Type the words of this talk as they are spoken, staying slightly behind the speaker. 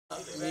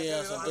मी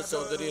संतोष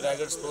चौधरी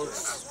रायगड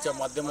स्पोर्ट्सच्या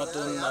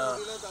माध्यमातून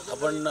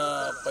आपण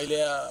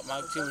पहिल्या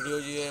मागची व्हिडिओ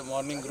जी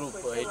मॉर्निंग ग्रुप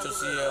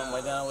HOC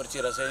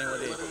मैदानावरची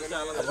रसायनीमध्ये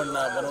आपण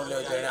बनवले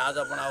होते आणि आज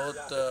आपण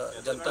आहोत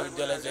जनता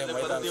विद्यालयाचे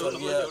मैदान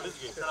स्वर्गीय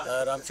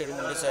रामशेठ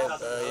मुंडे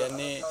साहेब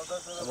यांनी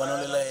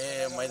बनवलेलं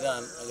हे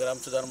मैदान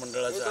ग्रामसुधार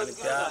मंडळाचं आणि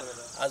त्या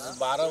आज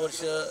 12 वर्ष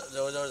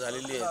जवळजवळ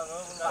झालेली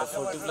आहेत।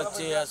 40+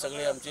 या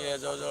सगळे आमचे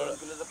जवळजवळ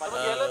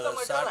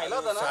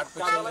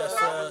 60पेक्षा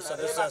जास्त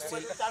सदस्य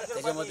असतील।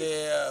 त्याच्यामध्ये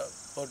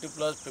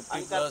 40+,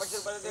 50+,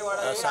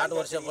 60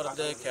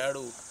 वर्षापर्यंत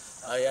खेळाडू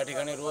या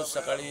ठिकाणी रोज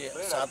सकाळी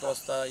 7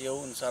 वाजता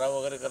येऊन सराव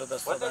वगैरे करत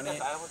असतात आणि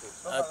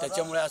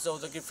त्याच्यामुळे असं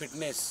होतं की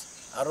फिटनेस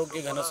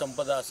आरोग्य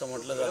घनसंपदा असं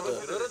म्हटलं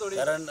जातं।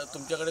 कारण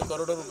तुमच्याकडे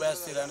करोडो रुपये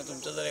असतील आणि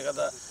तुमचा जर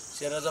एखादा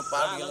शरीराचा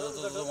पार्ट गेला तर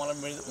तो तुम्हाला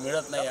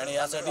मिळत नाही आणि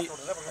यासाठी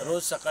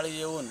रोज सकाळी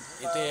येऊन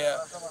इथे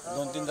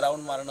 2-3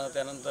 राऊंड मारणं,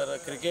 त्यानंतर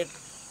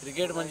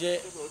क्रिकेट म्हणजे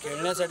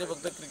खेळण्यासाठी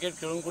फक्त क्रिकेट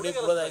खेळून कुठे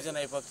पुढं जायचं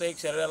नाही, फक्त एक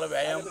शरीराला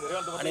व्यायाम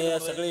आणि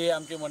सगळी ही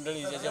आमची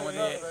मंडळी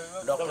ज्याच्यामध्ये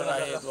डॉक्टर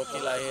आहेत,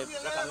 वकील आहेत,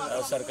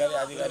 सरकारी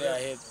अधिकारी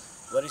आहेत,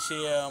 बरीचशी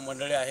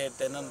मंडळी आहेत,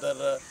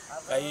 त्यानंतर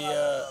काही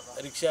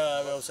रिक्षा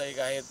व्यावसायिक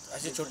आहेत,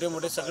 असे छोटे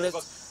मोठे सगळेच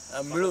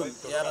मिळून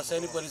या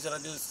रसायनी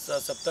परिसरातील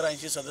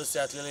 70-80 सदस्य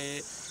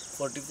असलेले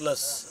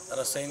 40+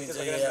 रसायनीचं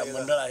हे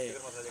मंडळ आहे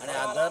आणि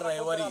दर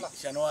रविवारी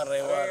शनिवार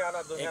रविवार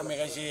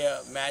एकमेकांशी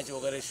मॅच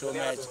वगैरे शो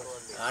मॅच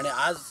आणि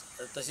आज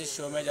तशीच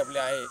शो मॅच आपली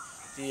आहे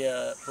ती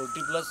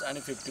 40+ आणि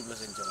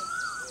 50+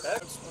 यांच्यामध्ये।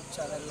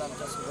 चॅनलला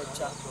आमच्या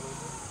शुभेच्छा।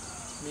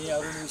 मी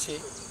अरुण विषय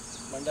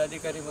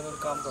मंडळाधिकारी म्हणून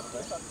काम करतो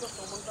आहे।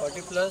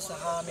 40+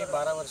 हा आम्ही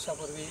 12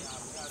 वर्षापूर्वी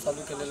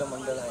चालू केलेलं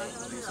मंडळ आहे।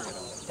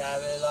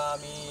 त्यावेळेला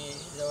आम्ही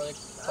जवळ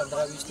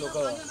 15-20 लोक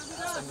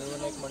असं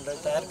मिळून एक मंडळ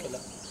तयार केलं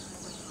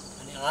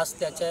आणि आज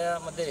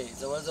त्याच्यामध्ये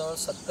जवळजवळ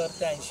 70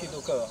 ते 80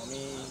 लोक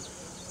आम्ही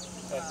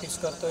प्रॅक्टिस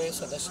करतो आहे,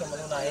 सदस्य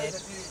म्हणून आहेत।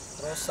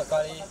 रोज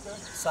सकाळी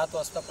 7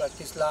 वाजता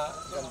प्रॅक्टिसला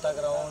जनता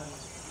ग्राउंड,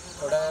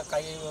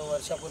 काही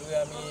वर्षापूर्वी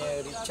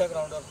आम्ही रिक्षा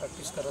ग्राउंडवर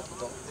प्रॅक्टिस करत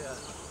होतो।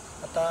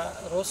 आता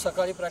रोज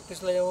सकाळी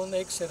प्रॅक्टिसला येऊन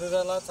एक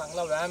शरीराला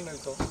चांगला व्यायाम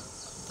मिळतो।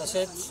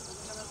 तसेच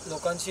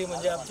लोकांशी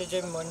म्हणजे आमचे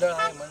जे मंडळ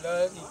आहे,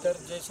 मंडळ इतर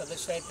जे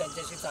सदस्य आहेत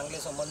त्यांच्याशी चांगले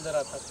संबंध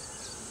राहतात।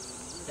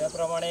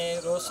 त्याप्रमाणे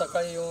रोज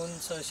सकाळी येऊन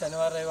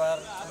शनिवार रविवार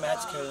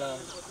मॅच खेळणं,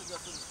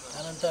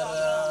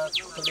 त्यानंतर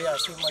थोडी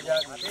अशी मजा,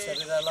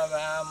 शरीराला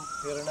व्यायाम,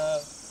 फिरणं,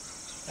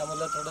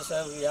 त्यामुळे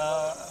थोडंसं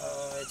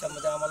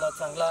याच्यामध्ये आम्हाला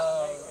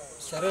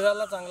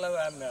शरीराला चांगला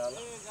व्यायाम मिळाला।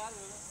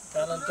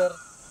 त्यानंतर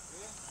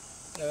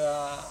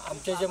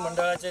आमचे जे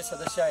मंडळाचे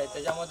सदस्य आहेत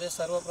त्याच्यामध्ये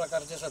सर्व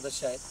प्रकारचे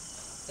सदस्य आहेत।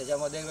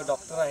 त्याच्यामध्ये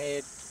डॉक्टर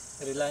आहेत,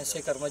 रिलायन्सचे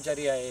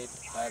कर्मचारी आहेत,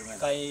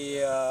 काही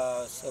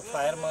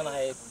फायरमन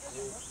आहेत,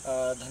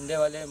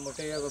 धंदेवाले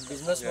मोठे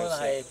बिझनेसमन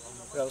आहेत,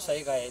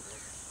 व्यावसायिक आहेत,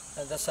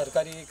 नंतर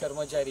सरकारी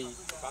कर्मचारी,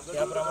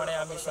 याप्रमाणे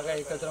आम्ही सगळे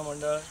एकत्र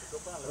मंडळ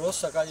रोज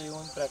सकाळी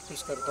येऊन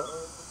प्रॅक्टिस करतो।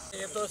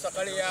 येतो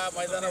सकाळी या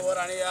मैदानावर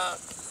आणि या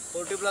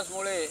 40+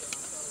 मुळे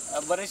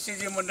बरीचशी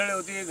जी मंडळी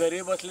होती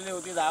घरी बसलेली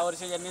होती, 10 वर्ष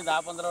ज्यांनी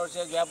 10-15 वर्ष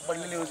गॅप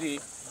पडलेली होती।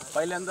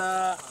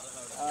 पहिल्यांदा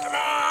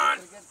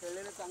क्रिकेट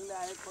खेळलेले चांगले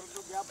आहेत,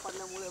 परंतु गॅप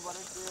पडल्यामुळे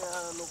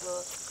बरेचसे लोक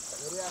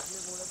घरी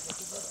असल्यामुळे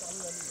 40+ चालू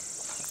झाली।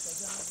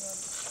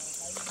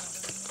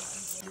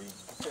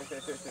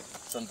 त्याच्यानंतर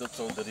संतोष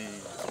चौधरी,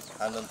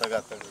 अनंत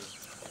गातडे,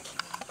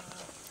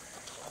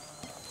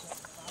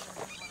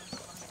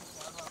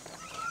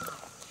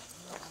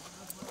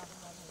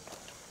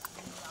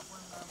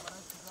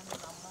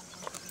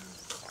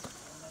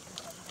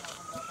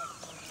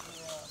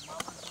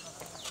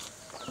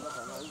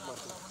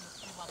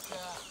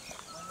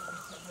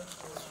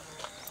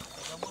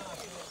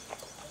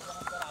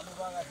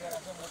 अलिबाग असेल,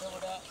 अशा मोठ्या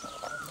मोठ्या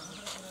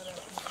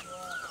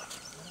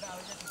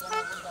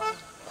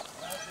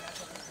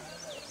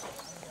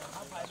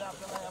हा फायदा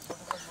आपल्याला या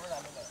 40+मुळे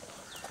झालेला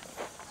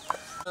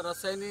आहे।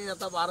 रसायनी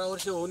आता 12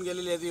 वर्ष होऊन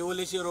गेलेली आहेत।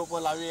 इवोलीची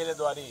रोपं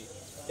लावलेल्याद्वारे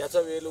त्याचा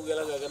वेल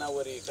उगेला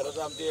गगनावरी। खरं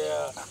तर आमचे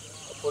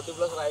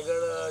 40+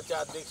 रायगडचे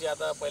अध्यक्ष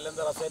आता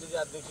पहिल्यांदा रसायनीचे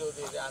अध्यक्ष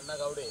होते ते अण्णा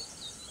गावडे,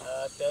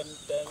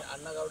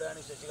 अण्णा गावडे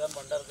आणि शशिकांत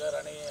भंडारकर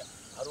आणि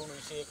अरुण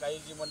विषय, काही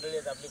जी मंडळी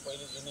आहेत आपली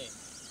पहिली जुनी,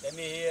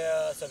 त्यांनी ही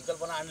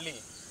संकल्पना आणली।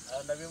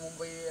 नवी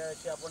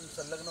मुंबईशी आपण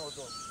संलग्न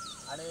होतो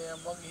आणि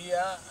मग ही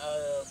या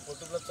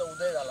 40+चा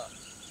उदय झाला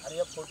आणि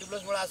या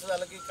 40+मुळे असं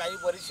झालं की काही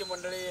बरीचशी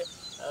मंडळी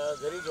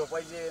घरी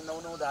झोपायचे,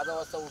 9-9, 10-10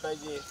 वाजता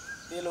उठायचे,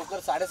 ते लवकर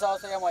 6:30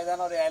 वाजता या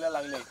मैदानावर यायला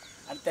लागले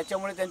आणि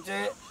त्याच्यामुळे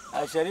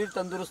त्यांचे शरीर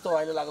तंदुरुस्त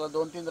व्हायला लागलं।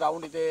 2-3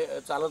 राऊंड इथे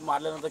चालत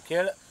मारल्यानंतर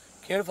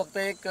खेळ फक्त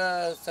एक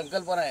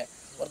संकल्पना आहे,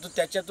 परंतु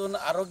त्याच्यातून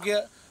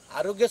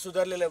आरोग्य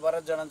सुधारलेलं आहे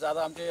बऱ्याच जणांचं।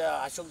 आता आमचे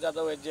अशोक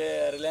जाधव आहेत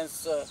जे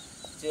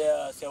रिलायन्सचे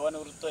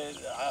सेवानिवृत्त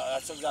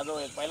अशोक जाधव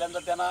आहेत, पहिल्यांदा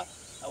त्यांना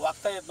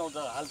वागता येत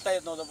नव्हतं, हलता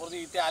येत नव्हतं, परंतु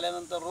इथे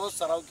आल्यानंतर रोज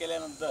सराव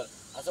केल्यानंतर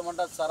असं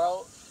म्हणतात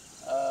सराव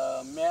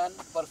मॅन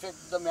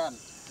परफेक्ट द मॅन,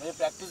 म्हणजे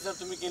प्रॅक्टिस जर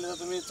तुम्ही केली तर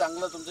तुम्ही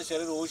चांगलं तुमचं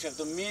शरीर होऊ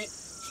शकतं। मी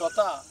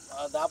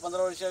स्वतः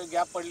 10-15 वर्ष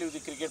गॅप पडली होती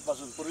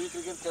क्रिकेटपासून। पूर्वी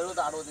क्रिकेट खेळत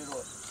होतं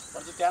 8-10,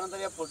 परंतु त्यानंतर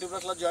या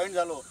 40+ला जॉईन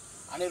झालो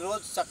आणि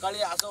रोज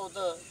सकाळी असं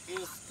होतं की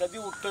कधी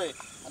उठतोय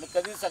आणि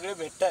कधी सगळे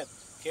भेटत आहेत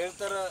खेळ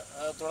तर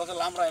थोडासा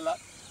लांब राहिला,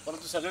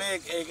 परंतु सगळे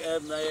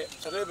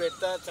सगळे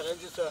भेटतात,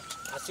 सगळ्यांची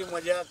हसी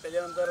मजा,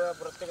 त्याच्यानंतर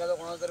प्रत्येकाचा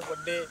कोणाचा तरी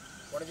बड्डे,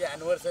 कोणाची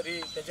ॲनिव्हर्सरी,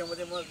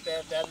 त्याच्यामध्ये मग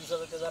त्या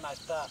दिवसाचा त्याचा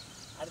नाश्ता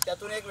आणि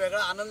त्यातून एक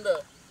वेगळा आनंद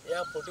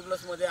या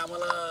 40+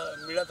 आम्हाला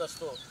मिळत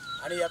असतो.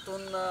 आणि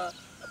यातून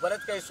बरेच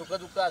काही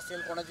सुखदुःख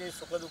असतील, कोणाची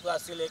सुखदुःख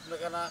असतील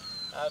एकमेकांना,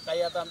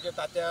 काही आता आमचे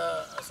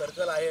तात्या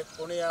सर्कल आहेत,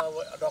 कोणी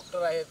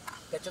डॉक्टर आहेत,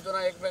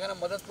 त्याच्यातून एकमेकांना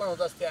मदत पण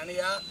होत असते. आणि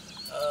या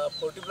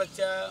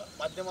 40+च्या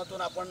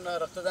माध्यमातून आपण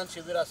रक्तदान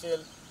शिबिर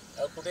असेल,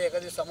 कुठे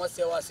एखादी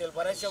समाजसेवा असेल,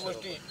 बऱ्याचशा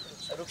गोष्टी,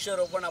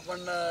 वृक्षारोपण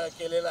आपण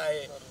केलेलं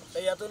आहे.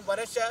 तर यातून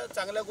बऱ्याचशा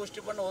चांगल्या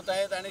गोष्टी पण होत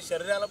आहेत आणि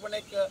शरीराला पण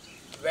एक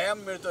व्यायाम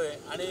मिळतो आहे.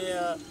 आणि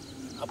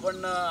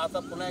आपण आता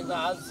पुन्हा एकदा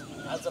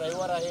आज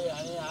रविवार आहे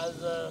आणि आज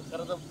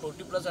खरं तर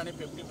 40+ आणि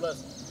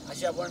 50+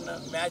 अशी आपण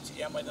मॅच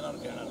या मैदानावर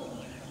खेळणार आहोत.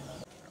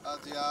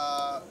 आज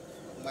या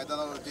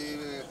मैदानावर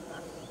जी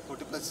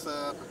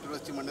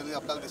 40+ची मंडळी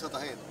आपल्याला दिसत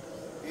आहेत,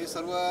 ही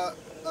सर्व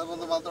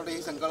मला वाटतं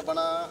ही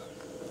संकल्पना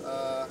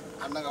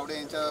अण्णा गावडे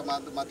यांच्या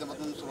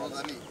माध्यमातून सुरुवात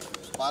झाली.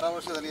 12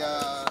 वर्ष झाली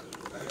या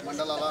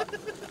मंडळाला.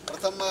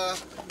 प्रथम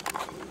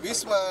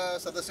 20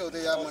 सदस्य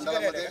होते या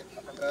मंडळामध्ये.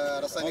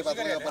 रसायनी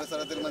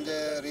परिसरातील म्हणजे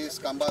रीस,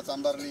 कांबा,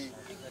 चांभारली,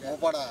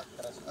 मोपाडा,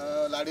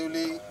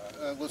 लाडिवली,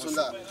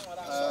 गुसुंदा,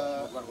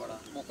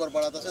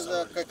 बोकरपाडा, तसेच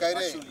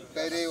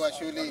कैरे,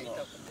 वाशिवली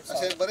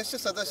असे बरेचसे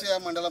सदस्य या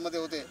मंडळामध्ये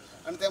होते.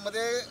 आणि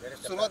त्यामध्ये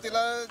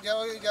सुरुवातीला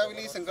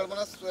ज्यावेळी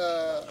संकल्पना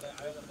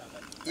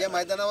या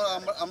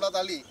मैदानावर अंमलात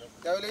आली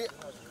त्यावेळी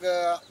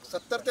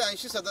 70 ते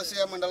 80 सदस्य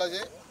या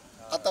मंडळाचे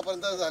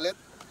आत्तापर्यंत झालेत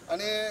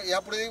आणि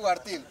यापुढेही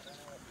वाढतील.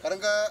 कारण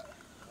का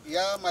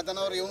या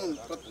मैदानावर येऊन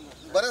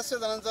बऱ्याचशा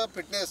जणांचा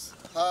फिटनेस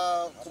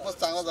हा खूपच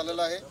चांगला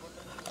झालेला आहे.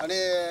 आणि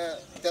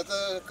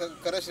त्याचं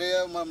खरं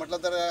श्रेय म्हटलं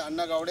तर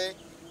अण्णा गावडे,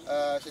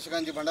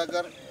 शशिकांतजी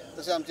भंडारकर,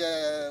 तसे आमचे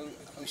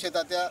विषय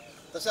तात्या,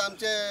 तसे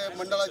आमचे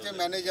मंडळाचे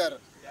मॅनेजर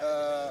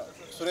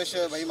सुरेश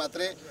भाई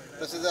म्हात्रे,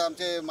 तसेच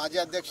आमचे माजी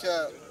अध्यक्ष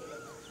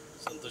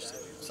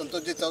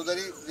संतोषजी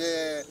चौधरी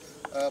जे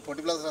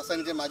 40+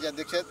 रसायनचे माजी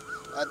अध्यक्ष आहेत.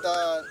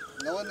 आता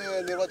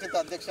नवनिर्वाचित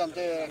अध्यक्ष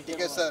आमचे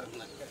टीके सर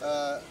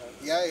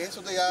हे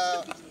सुद्धा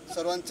या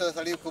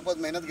सर्वांच्यासाठी खूपच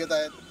मेहनत घेत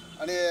आहेत.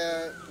 आणि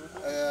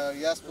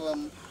या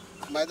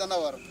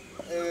मैदानावर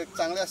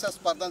चांगल्या अशा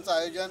स्पर्धांचं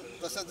आयोजन,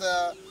 तसंच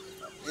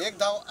एक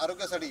धाव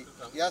आरोग्यासाठी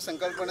या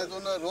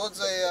संकल्पनेतून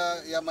रोज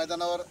या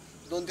मैदानावर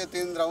 2 ते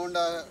 3 राऊंड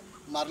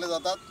मारले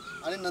जातात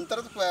आणि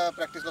नंतरच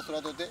प्रॅक्टिसला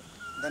सुरुवात होते.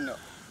 धन्यवाद.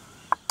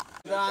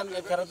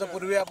 खरं तर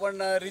पूर्वी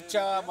आपण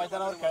रीचच्या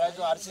मैदानावर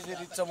खेळायचो, RCC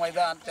रीचचं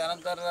मैदान.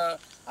 त्यानंतर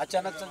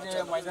अचानकचं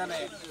जे मैदान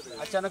आहे,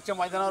 अचानकच्या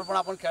मैदानावर पण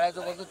आपण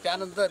खेळायचो. परंतु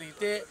त्यानंतर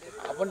इथे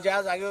आपण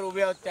ज्या जागेवर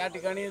उभे आहोत त्या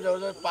ठिकाणी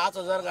जवळजवळ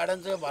 5000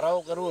 गाड्यांचे भराव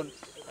करून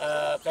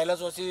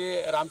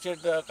कैलासवासी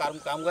रामशेठ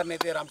कामगार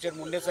नेते रामशेठ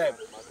मुंडे साहेब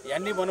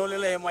यांनी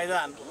बनवलेलं हे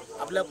मैदान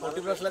आपल्या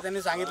 40+ला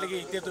त्यांनी सांगितलं की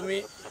इथे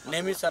तुम्ही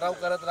नेहमी सराव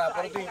करत राहा.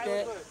 परंतु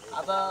इथे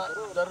आता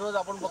दररोज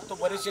आपण बघतो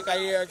बरेचसे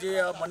काही जी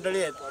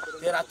मंडळी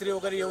आहेत ते रात्री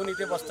वगैरे येऊन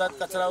इथे बसतात,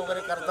 कचरा वगैरे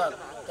करतात.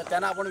 तर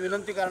त्यांना आपण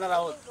विनंती करणार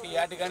आहोत की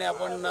या ठिकाणी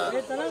आपण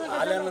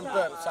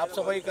आल्यानंतर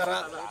साफसफाई करा,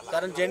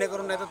 कारण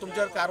जेणेकरून नाही तर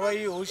तुमच्यावर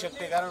कारवाई होऊ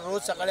शकते. कारण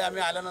रोज सकाळी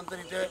आम्ही आल्यानंतर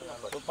इथे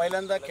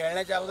पहिल्यांदा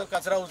खेळण्याच्या अगोदर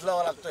कचरा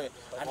उचलावा लागतोय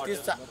आणि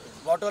तीच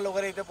बॉटल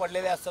वगैरे इथे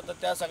पडलेले असतात. तर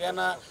त्या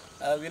सगळ्यांना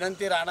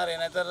विनंती राहणार आहे,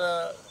 नाहीतर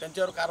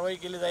त्यांच्यावर कारवाई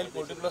केली जाईल.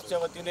 40+च्या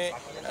वतीने,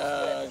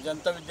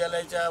 जनता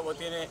विद्यालयाच्या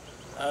वतीने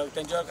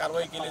त्यांच्यावर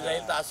कारवाई केली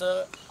जाईल. तर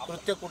असं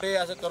कृत्य कुठेही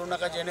असं करू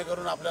नका,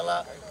 जेणेकरून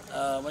आपल्याला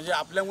म्हणजे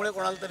आपल्यामुळे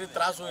कोणाला तरी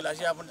त्रास होईल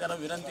अशी आपण त्यांना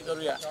विनंती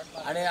करूया.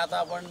 आणि आता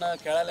आपण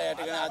खेळायला या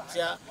ठिकाणी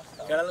आजच्या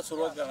खेळाला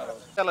सुरुवात करणार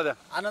आहोत.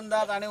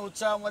 आनंदात आणि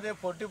उत्साहामध्ये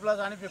 40+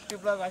 आणि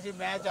 50+ अशी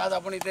मॅच आज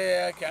आपण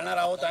इथे खेळणार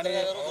आहोत. आणि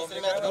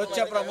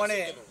रोजच्या प्रमाणे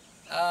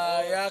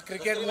या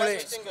क्रिकेटमुळे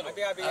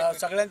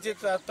सगळ्यांची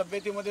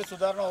तब्येतीमध्ये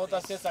सुधारणा होत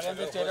असते.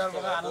 सगळ्यांच्या चेहऱ्यावर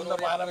बघा आनंद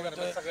पाहायला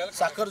मिळतोय.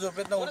 साखर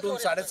झोपेतनं उठून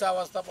 6:30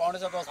 वाजता,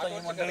 6:45 वाजता ही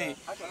मंडळी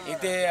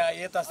इथे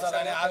येत असतात.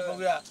 आणि आज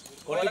बघूया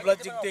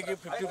 40+ जिंकते की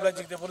 50+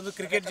 जिंकते, परंतु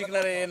क्रिकेट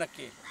जिंकणार आहे हे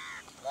नक्की.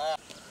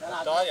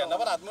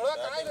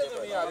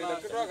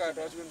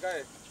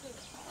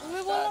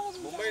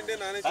 मुंबई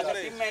इंडियन आणि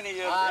चेन्नई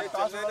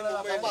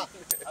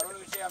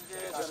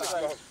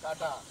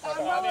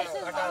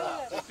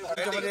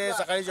मध्ये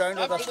सकाळी जॉईन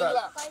होत असतात,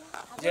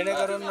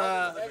 जेणेकरून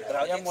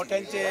या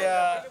मोठ्यांचे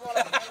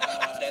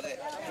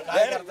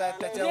काय करतायत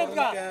त्याच्यावरून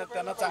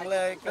त्यांना चांगलं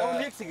एक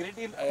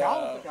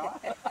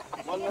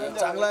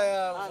चांगला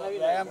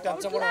व्यायाम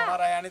त्यांचा पण होणार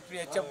आहे. आणि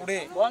याच्या पुढे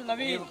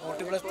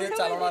 40+ तेच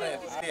चालवणार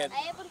आहेत.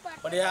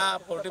 पण या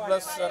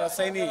 40+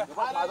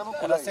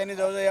 रसायनी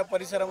जवळजवळ या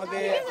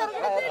परिसरामध्ये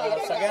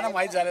सगळ्यांना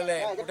माहीत झालेलं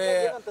आहे. कुठे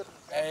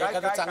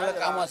एखादं चांगलं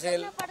काम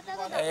असेल,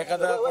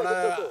 एखादं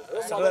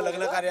कोणा सगळं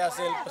लग्न कार्य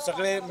असेल,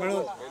 सगळे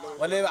मिळून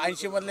भले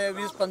 80 मधले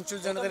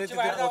 20-25 जण तरी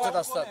तिथे पोहोचत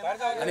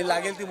असतात आणि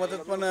लागेल ती मदत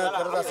पण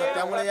करत असतात.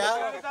 त्यामुळे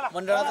या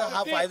मंडळाचा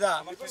हा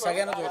फायदा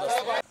सगळ्यांनाच होत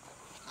असतो.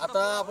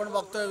 आता आपण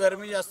बघतोय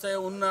गरमी जास्त आहे,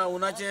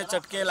 उन्हाचे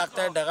चटके लागत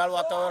आहेत, ढगाळ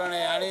वातावरण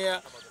आहे.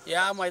 आणि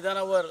या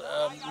मैदानावर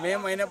मे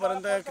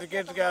महिन्यापर्यंत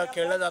क्रिकेट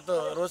खेळलं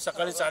जातं रोज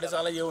सकाळी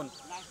 6:30ला येऊन.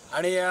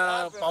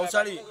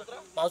 आणि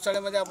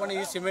पावसाळ्यामध्ये आपण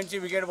ही सिमेंटची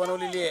विकेट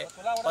बनवलेली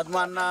आहे.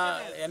 पद्मा अण्णा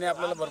याने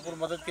आपल्याला भरपूर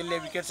मदत केली आहे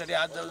विकेटसाठी.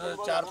 आज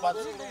जवळजवळ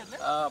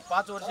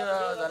 4-5 वर्ष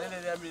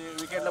झालेले त्या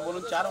विकेटला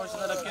बनवून 4 वर्ष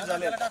तर नक्कीच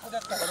झाले.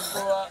 परंतु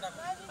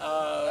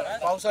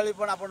पावसाळी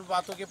पण आपण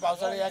पाहतो की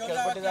पावसाळी या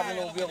खेळपट्टीचा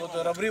आपल्याला उपयोग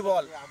होतो.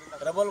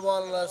 रबल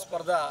बॉल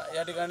स्पर्धा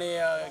या ठिकाणी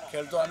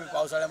खेळतो आम्ही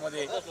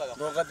पावसाळ्यामध्ये.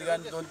 दोघा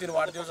ठिकाणी 2-3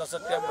 वाढदिवस असतात.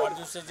 त्या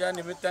वाढदिवसाच्या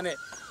निमित्ताने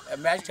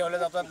मॅच ठेवल्या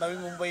जातात. नवी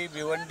मुंबई,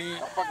 भिवंडी,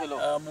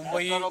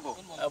 मुंबई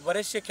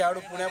बरेचसे खेळाडू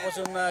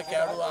पुण्यापासून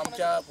खेळाडू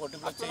आमच्या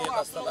 40+ येत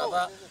असतात.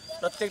 आता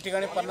प्रत्येक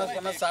ठिकाणी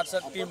 50-50,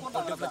 60-60 टीम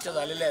 40+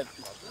 झालेल्या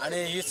आहेत.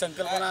 आणि ही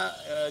संकल्पना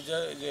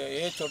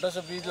हे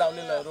छोटंसं बीज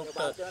लावलेलं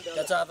रोपटं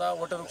त्याचा आता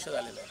वटवृक्ष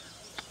झालेलं आहे.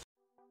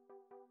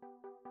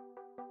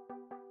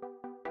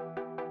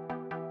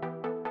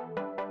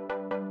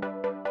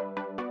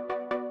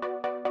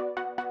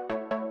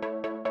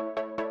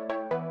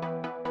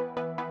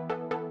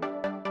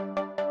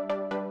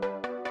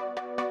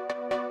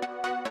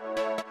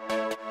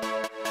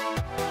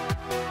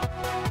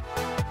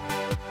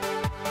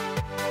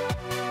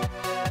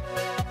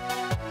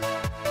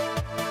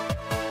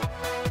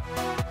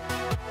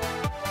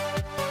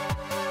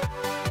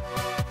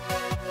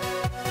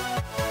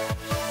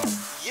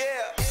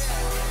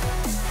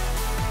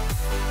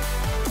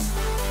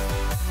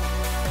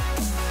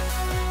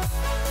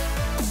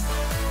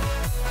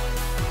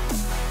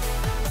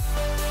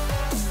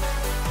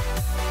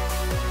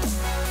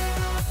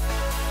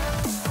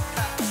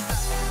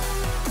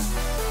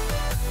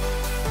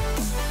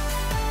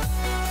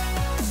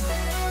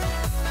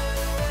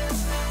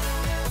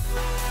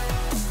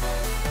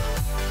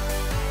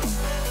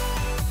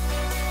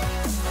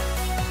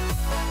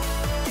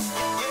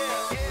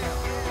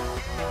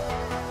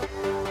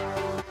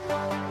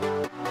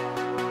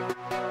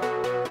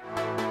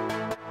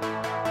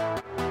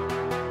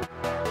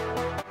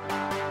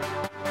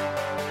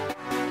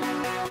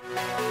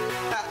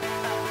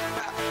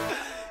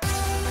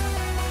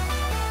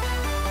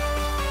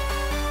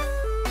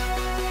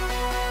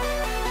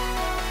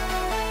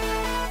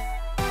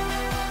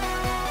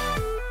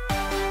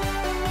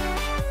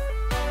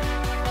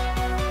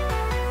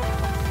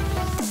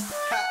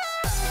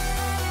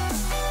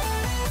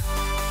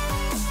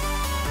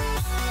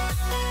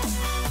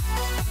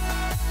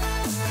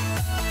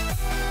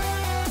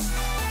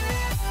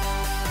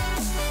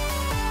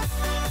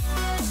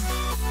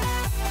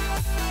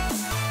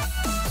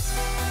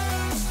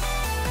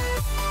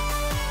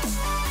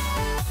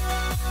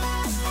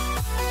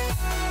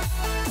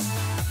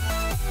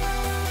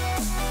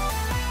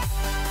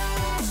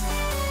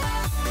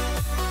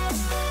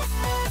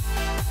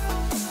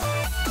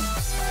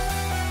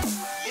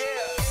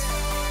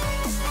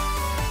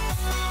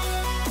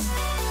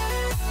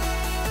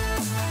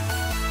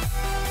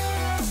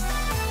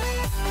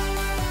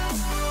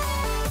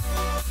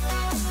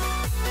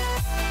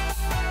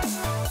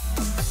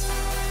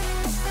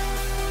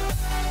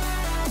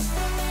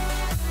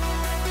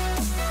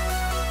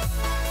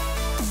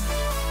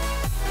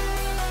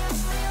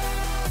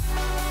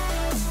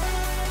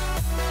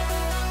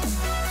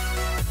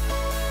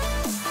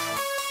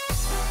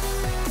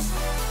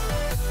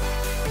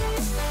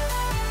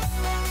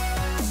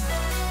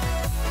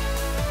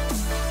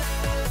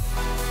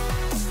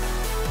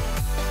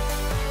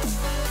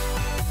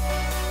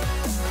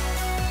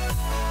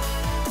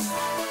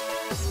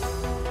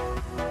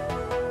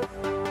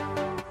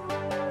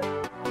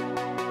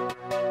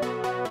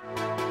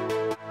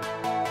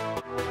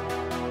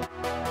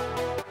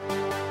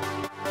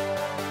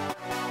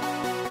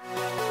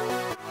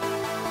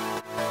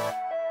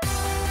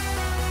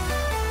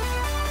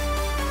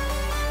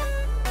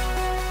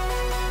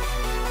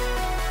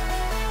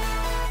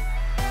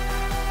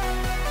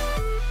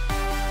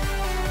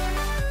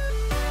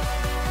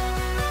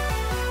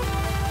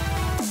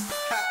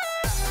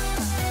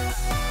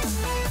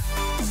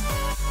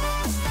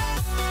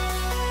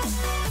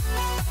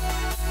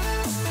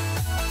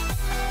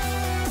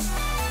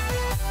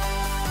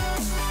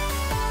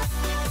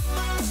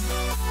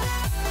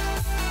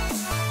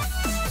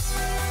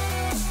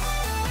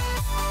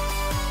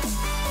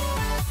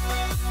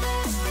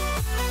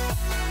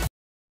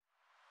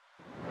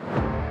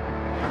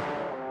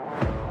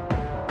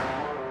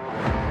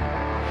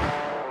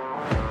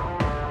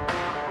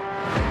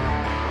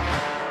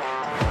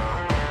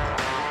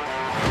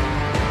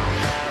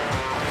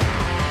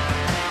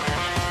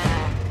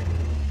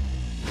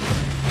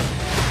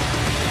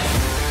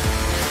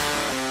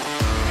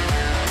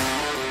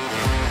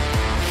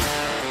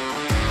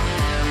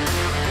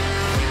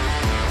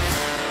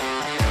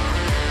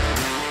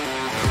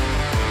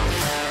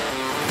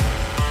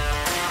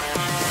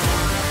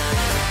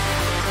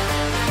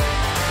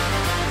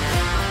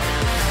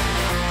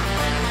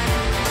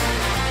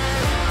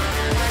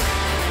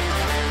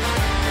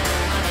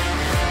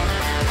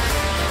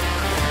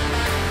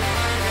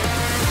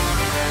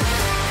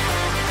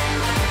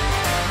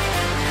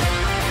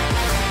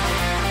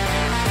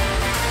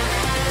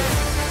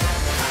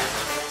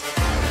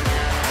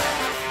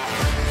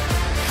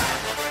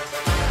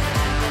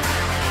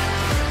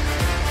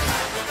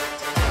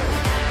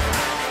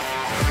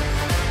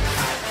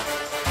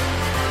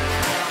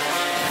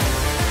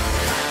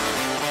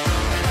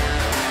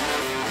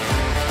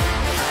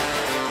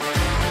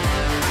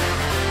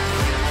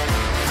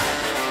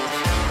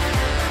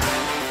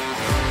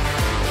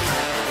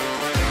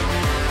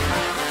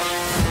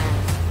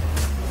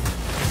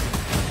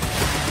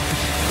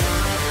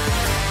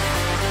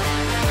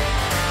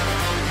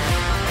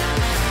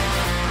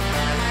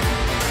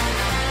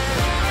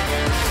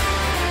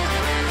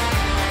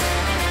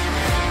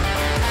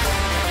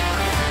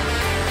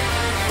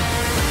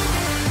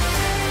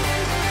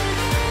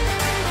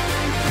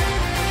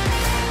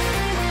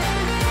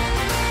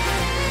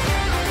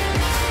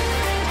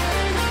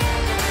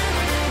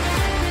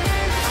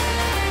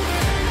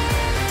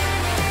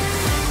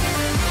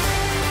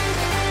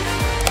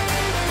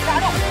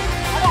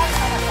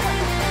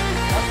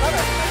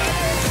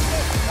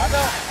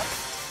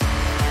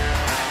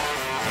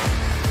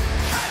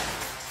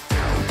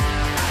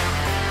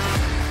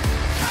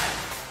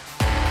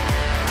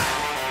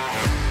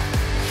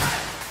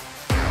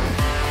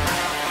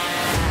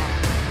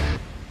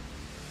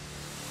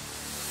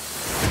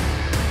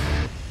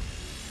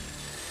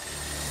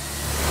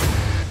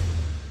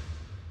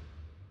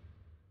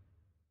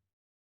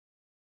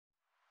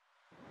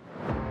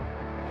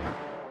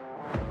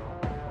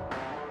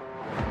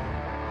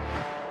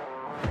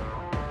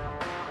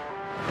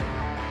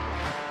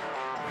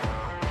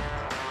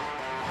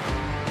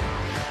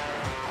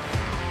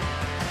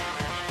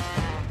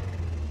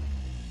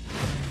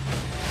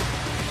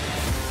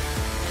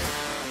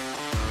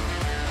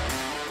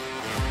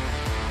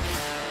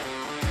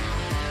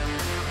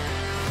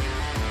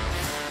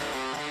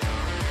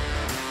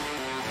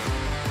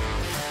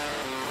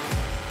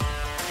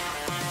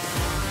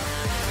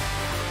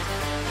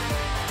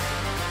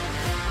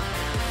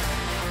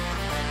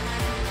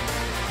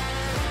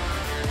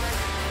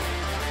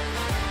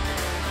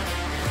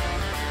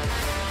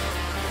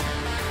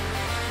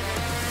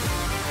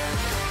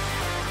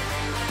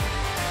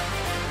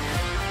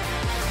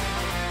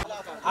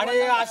 आणि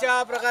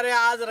अशा प्रकारे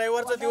आज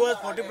रविवारचा दिवस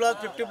 40+,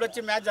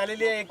 50+ची मॅच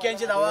झालेली आहे.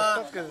 81 धावा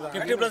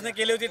 50+ने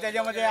केली होती.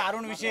 त्याच्यामध्ये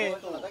अरुण विषय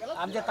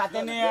आमच्या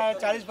तात्यांनी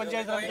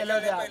 40-45 रन केल्या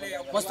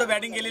होत्या. मस्त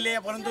बॅटिंग केलेली आहे,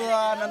 परंतु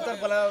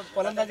नंतर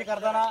फलंदाजी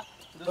करताना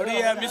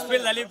थोडी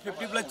मिसफील झाली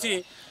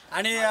 50+ची.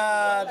 आणि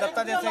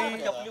दत्ता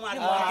देसाई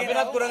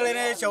अभिनाथ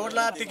कुरंगळेने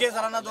शेवटला तिके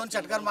सरांना 2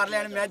 षटकार मारले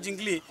आणि मॅच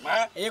जिंकली.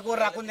 1 ओव्हर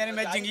राखून त्यांनी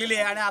मॅच जिंकलेली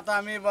आहे. आणि आता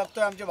आम्ही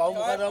बघतोय आमचे भाऊ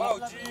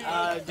मुखादम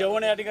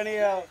जेवण या ठिकाणी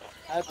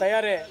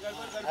तयार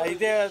आहे.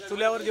 इथे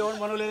चुल्यावर जेवण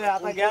बनवलेले आहे.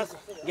 आता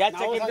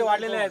गॅसच्या किमती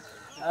वाढलेल्या आहेत.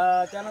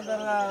 त्यानंतर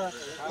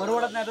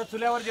परवडत नाही तर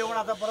चुल्यावर जेवण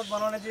आता परत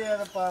बनवण्याची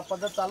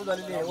पद्धत चालू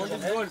झालेली आहे.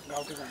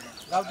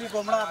 गावठी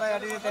कोंबडा आता या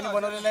ठिकाणी त्यांनी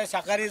बनवलेला आहे.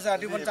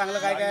 शाकाहारीसाठी पण चांगलं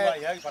काय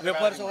काय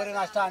वेफर्स वगैरे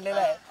नाश्ता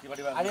आणलेला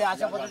आहे. आणि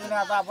अशा पद्धतीने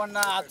आता आपण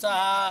आजचा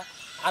हा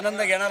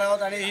आनंद घेणार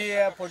आहोत. आणि ही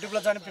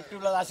 40+ आणि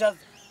 50+ अशाच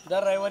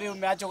दर रविवारी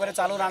मॅच वगैरे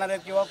चालू राहणार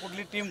आहेत. किंवा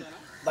कुठली टीम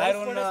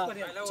बाहेरून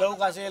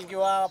चौक असेल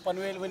किंवा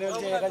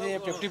पनवेलची एखादी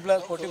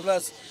 50+,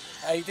 40+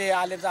 इथे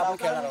आले तर आपण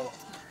खेळणार आहोत.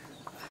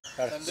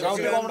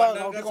 गावठी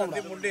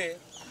कोंबडा मुंडे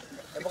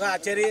हे बघा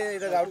आचारी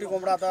इथं गावठी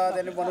कोंबडा आता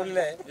त्यांनी बनवलेला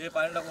आहे.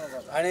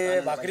 आणि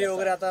भाकरी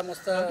वगैरे आता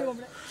मस्त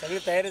सगळी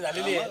तयारी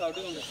झालेली आहे.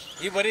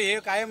 ही बरी हे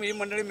कायम ही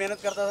मंडळी मेहनत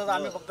करत असतात.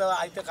 आम्ही फक्त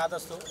इथे खात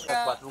असतो.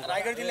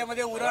 रायगड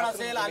जिल्ह्यामध्ये उरण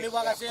असेल,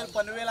 अलिबाग असेल,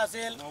 पनवेल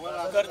असेल,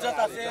 कर्जत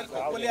असेल,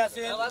 खोपोली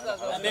असेल,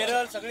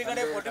 नेरळ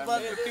सगळीकडे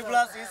 40+,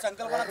 50+ ही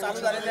संकल्पना चालू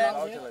झालेली आहे.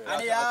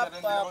 आणि या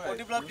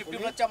 40+,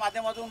 50+च्या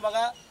माध्यमातून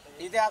बघा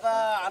इथे आता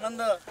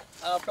आनंद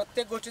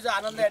प्रत्येक गोष्टीचा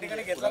आनंद या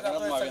ठिकाणी घेतला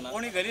जातो.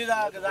 कोणी घरी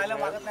जायला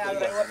मागत नाही.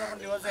 आज रविवारचा पण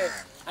दिवस आहे.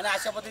 आणि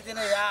अशा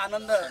पद्धतीने या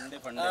आनंद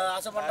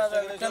असं म्हणतात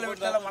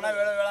विठ्ठल म्हणा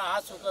वेळोवेळा हा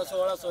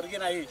सोहळा स्वर्गीय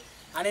नाही.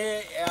 आणि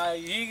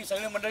ही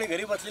सगळी मंडळी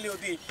घरी बसलेली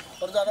होती.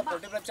 परंतु आता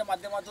 40+च्या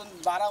माध्यमातून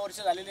 12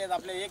 वर्ष झालेली आहेत.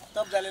 आपले एक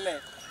तप झालेलं आहे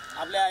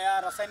आपल्या या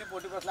रसायनी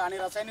 40+ला. आणि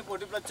रसायनी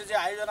 40+चं जे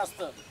आयोजन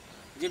असतं,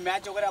 जी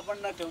मॅच वगैरे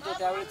आपण ठेवतो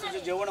त्यावेळेचं जे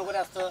जेवण वगैरे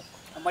असतं,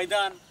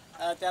 मैदान,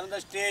 त्यानंतर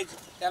स्टेज,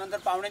 त्यानंतर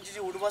पाहुण्यांची जी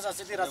उडबस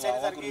असते ती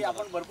रसायनीसारखी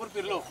आपण भरपूर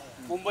फिरलो.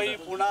 मुंबई,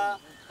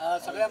 पुणा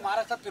सगळ्या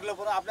महाराष्ट्रात फिरलो.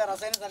 पण आपल्या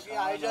रसायनीसारखी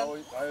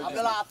आयोजन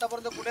आपल्याला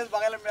आतापर्यंत कुठेच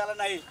बघायला मिळालं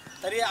नाही.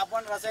 तरी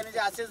आपण रसायनीचे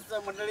असेच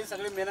मंडळी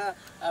सगळी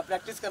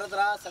प्रॅक्टिस करत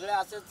राहा. सगळे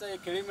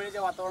असेच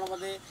खेळीमेळीच्या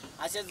वातावरणामध्ये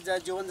असेच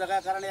जीवन जगा.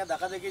 कारण या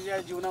धकाधकीच्या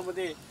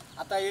जीवनामध्ये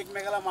आता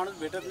एकमेकाला माणूस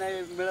भेटत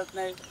नाही, मिळत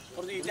नाही.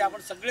 परंतु इथे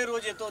आपण सगळे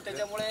रोज येतो.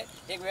 त्याच्यामुळे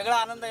एक वेगळा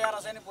आनंद या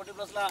रसायनी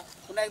 40+ला.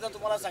 पुन्हा एकदा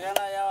तुम्हाला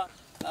सगळ्यांना या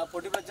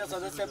 40+च्या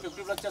सदस्य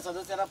 50+च्या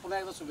सदस्यांना पुन्हा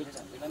एकदा शुभेच्छा.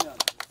 धन्यवाद.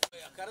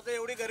 खरं तर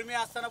एवढी गरमी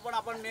असताना पण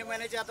आपण मे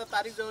महिन्याची आता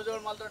तारीख जवळजवळ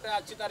मला वाटतं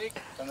आजची तारीख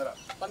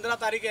 15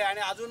 तारीख आहे.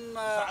 आणि अजून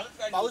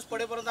पाऊस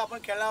पडेपर्यंत आपण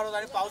खेळणार आहोत.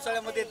 आणि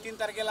पावसाळ्यामध्ये 3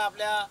 तारखेला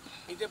आपल्या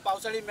इथे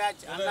पावसाळी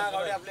मॅच अण्णा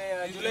गावडे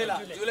आपले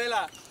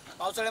जुलैला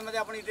पावसाळ्यामध्ये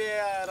आपण इथे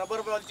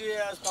रबर बॉलची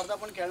स्पर्धा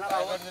पण खेळणार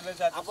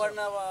आहोत. आपण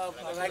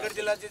रायगड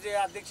जिल्ह्याचे जे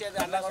अध्यक्ष आहेत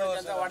अण्णा गावडे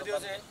त्यांचा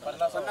वाढदिवस आहे.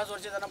 50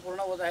 वर्ष त्यांना पूर्ण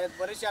होत आहेत.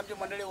 बरीचशी आमची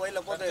मंडळी वय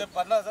लपवत आहेत.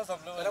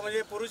 खरं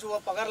म्हणजे पुरुष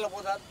पगार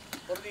लपवतात.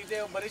 परंतु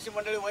इथे बरीचशी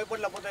मंडळी वय पण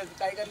लपवत आहेत.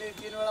 काही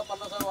 3 वेळा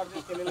 50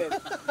 वाढदिवस केलेले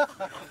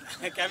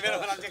आहेत.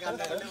 कॅमेरामॅन आमचे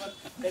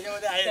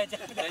त्याच्यामध्ये आहेत.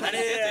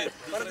 आणि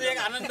परंतु एक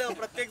आनंद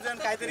प्रत्येक जण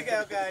काहीतरी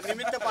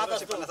निमित्त पाहत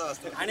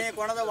असतो. आणि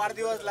कोणाचा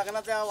वाढदिवस,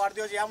 लग्नाचा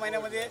वाढदिवस या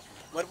महिन्यामध्ये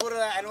भरपूर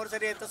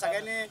अॅनिव्हर्सरी आहे. तर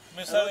सगळ्यांनी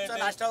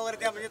नाश्ता वगैरे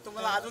द्या म्हणजे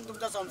तुम्हाला अजून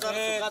तुमचा संसार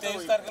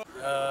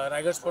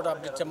रायगड स्पोर्ट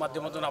अपडेटच्या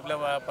माध्यमातून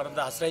आपल्यापर्यंत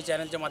हसराई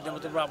चॅनलच्या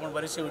माध्यमातून आपण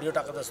बरेचसे व्हिडिओ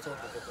टाकत असतो.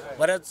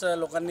 बऱ्याच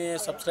लोकांनी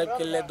सबस्क्राईब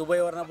केलेले.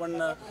 दुबईवरनं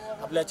पण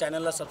आपल्या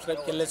चॅनलला सबस्क्राईब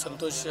केले.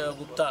 संतोष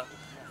गुप्ता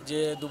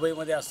जे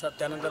दुबईमध्ये असतात.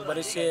 त्यानंतर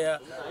बरेचसे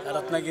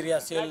रत्नागिरी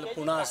असेल,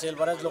 पुणा असेल,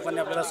 बऱ्याच लोकांनी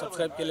आपल्याला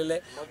सबस्क्राईब केलेलं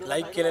आहे,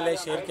 लाईक केलेलं आहे,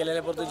 शेअर केलेलं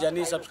आहे. परंतु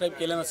ज्यांनी सबस्क्राईब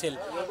केलं नसेल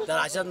तर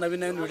अशाच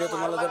नवीन व्हिडिओ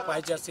तुम्हाला जर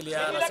पाहायचे असतील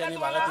या रसायनी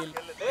भागातील,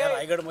 या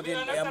रायगडमधील,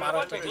 या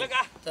महाराष्ट्रातील,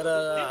 तर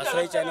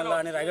हसराई चॅनलला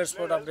आणि रायगड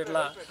स्पोर्ट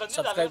अपडेटला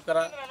सबस्क्राईब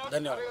करा.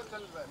 धन्यवाद.